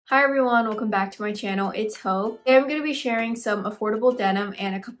Hi everyone, welcome back to my channel. It's Hope. Today I'm going to be sharing some affordable denim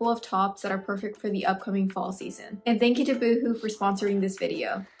and a couple of tops that are perfect for the upcoming fall season. And thank you to Boohoo for sponsoring this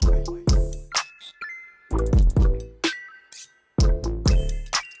video.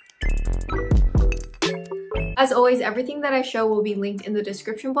 As always, everything that I show will be linked in the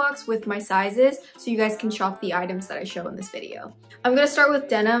description box with my sizes so you guys can shop the items that I show in this video. I'm going to start with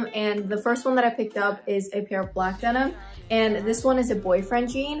denim, and the first one that I picked up is a pair of black denim, and this one is a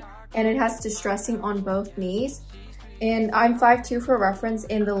boyfriend jean and it has distressing on both knees. And I'm 5'2" for reference,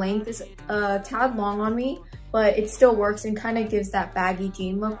 and the length is a tad long on me, but it still works and kind of gives that baggy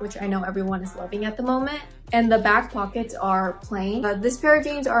jean look, which I know everyone is loving at the moment. And the back pockets are plain. This pair of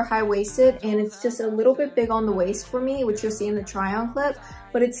jeans are high-waisted and it's just a little bit big on the waist for me, which you'll see in the try-on clip,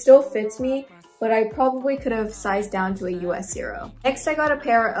 but it still fits me, but I probably could have sized down to a US 0. Next, I got a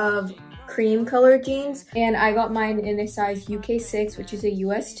pair of cream colored jeans, and I got mine in a size UK 6, which is a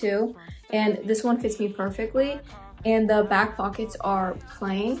US 2, and this one fits me perfectly, and the back pockets are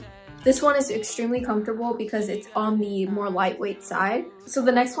plain. This one is extremely comfortable because it's on the more lightweight side. So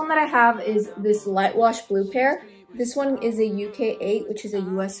the next one that I have is this light wash blue pair. This one is a UK 8, which is a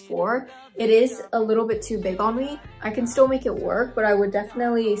US 4. It is a little bit too big on me. I can still make it work, but I would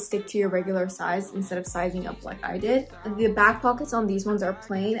definitely stick to your regular size instead of sizing up like I did. The back pockets on these ones are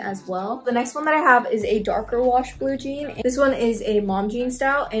plain as well. The next one that I have is a darker wash blue jean. This one is a mom jean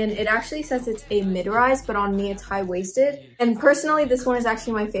style, and it actually says it's a mid-rise, but on me it's high-waisted. And personally, this one is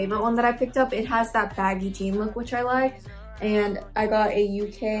actually my favorite one that I picked up. It has that baggy jean look, which I like. And I got a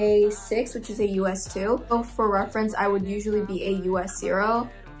UK 6, which is a US 2. So for reference, I would usually be a US 0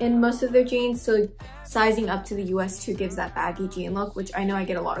 in most of their jeans, so sizing up to the US 2 gives that baggy jean look, which I know I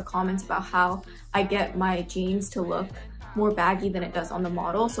get a lot of comments about how I get my jeans to look more baggy than it does on the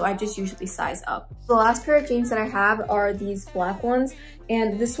model, so I just usually size up. The last pair of jeans that I have are these black ones,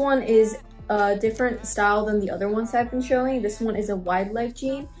 and this one is a different style than the other ones I've been showing. This one is a wide leg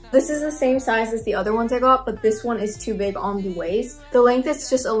jean. This is the same size as the other ones I got, but this one is too big on the waist. The length is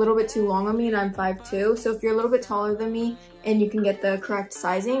just a little bit too long on me, and I'm 5'2", so if you're a little bit taller than me and you can get the correct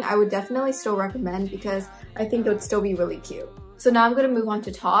sizing, I would definitely still recommend because I think it would still be really cute. So now I'm going to move on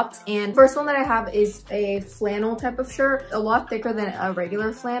to tops, and the first one that I have is a flannel type of shirt, a lot thicker than a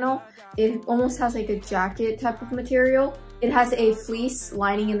regular flannel. It almost has like a jacket type of material. It has a fleece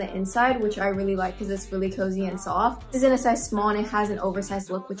lining in the inside, which I really like because it's really cozy and soft. This is in a size small, and it has an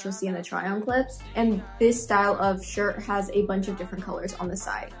oversized look, which you'll see in the try-on clips. And this style of shirt has a bunch of different colors on the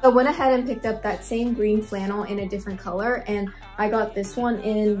side. So I went ahead and picked up that same green flannel in a different color, and I got this one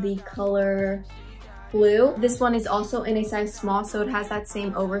in the color blue. This one is also in a size small, so it has that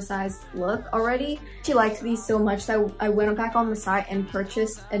same oversized look already. She liked these so much that I went back on the site and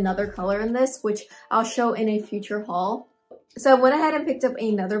purchased another color in this, which I'll show in a future haul. So I went ahead and picked up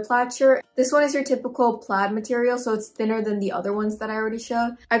another plaid shirt. This one is your typical plaid material, so it's thinner than the other ones that I already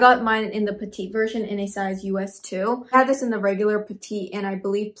showed. I got mine in the petite version in a size US 2. I had this in the regular petite and I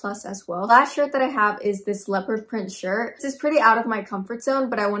believe plus as well. The last shirt that I have is this leopard print shirt. This is pretty out of my comfort zone,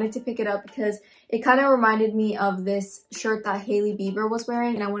 but I wanted to pick it up because it kind of reminded me of this shirt that Hailey Bieber was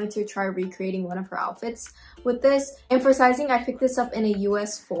wearing, and I wanted to try recreating one of her outfits with this. And for sizing, I picked this up in a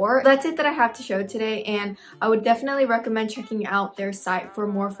US 4. That's it that I have to show today, and I would definitely recommend checking out their site for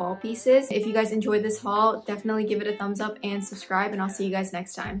more fall pieces. If you guys enjoyed this haul, definitely give it a thumbs up and subscribe, and I'll see you guys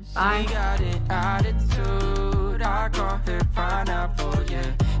next time. Bye.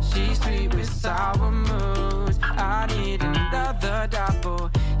 She's sweet with sour moods. I need another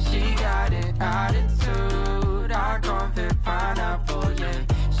double. She got an attitude. I call her pineapple, yeah.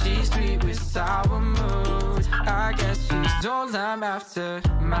 She's sweet with sour moods. I guess she's all I'm after.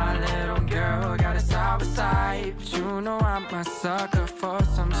 My little girl got a sour side, but you know I'm a sucker for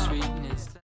some